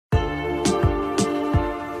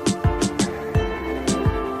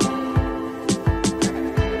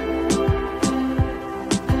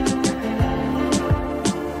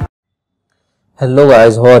Hello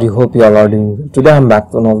guys, how are you? Hope you all are doing well. Today I'm back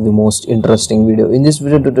to one of the most interesting video. In this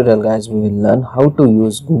video tutorial guys, we will learn how to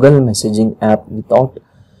use Google messaging app without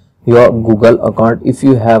your Google account. If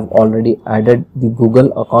you have already added the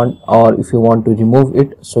Google account or if you want to remove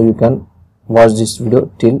it, so you can watch this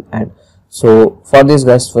video till end. So for this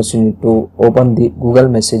guys, first you need to open the Google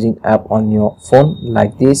messaging app on your phone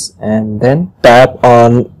like this, and then tap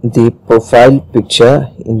on the profile picture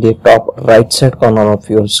in the top right side corner of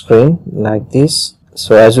your screen like this.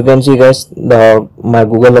 So as you can see guys, my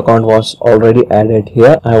Google account was already added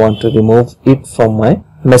here. I want to remove it from my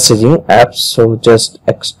messaging app, so just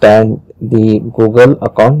extend the Google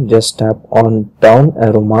account, just tap on down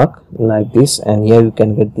arrow mark like this, and here you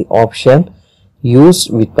can get the option use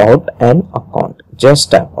without an account. Just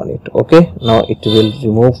tap on it. Okay, now it will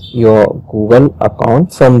remove your Google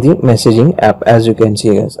account from the messaging app. As you can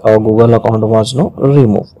see guys, our Google account was now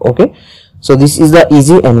removed. Okay, so this is the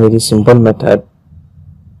easy and very simple method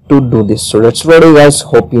to do this. So that's what you guys,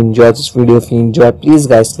 hope you enjoyed this video. If you enjoy, please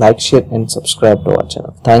guys like, share and subscribe to our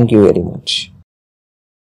channel. Thank you very much.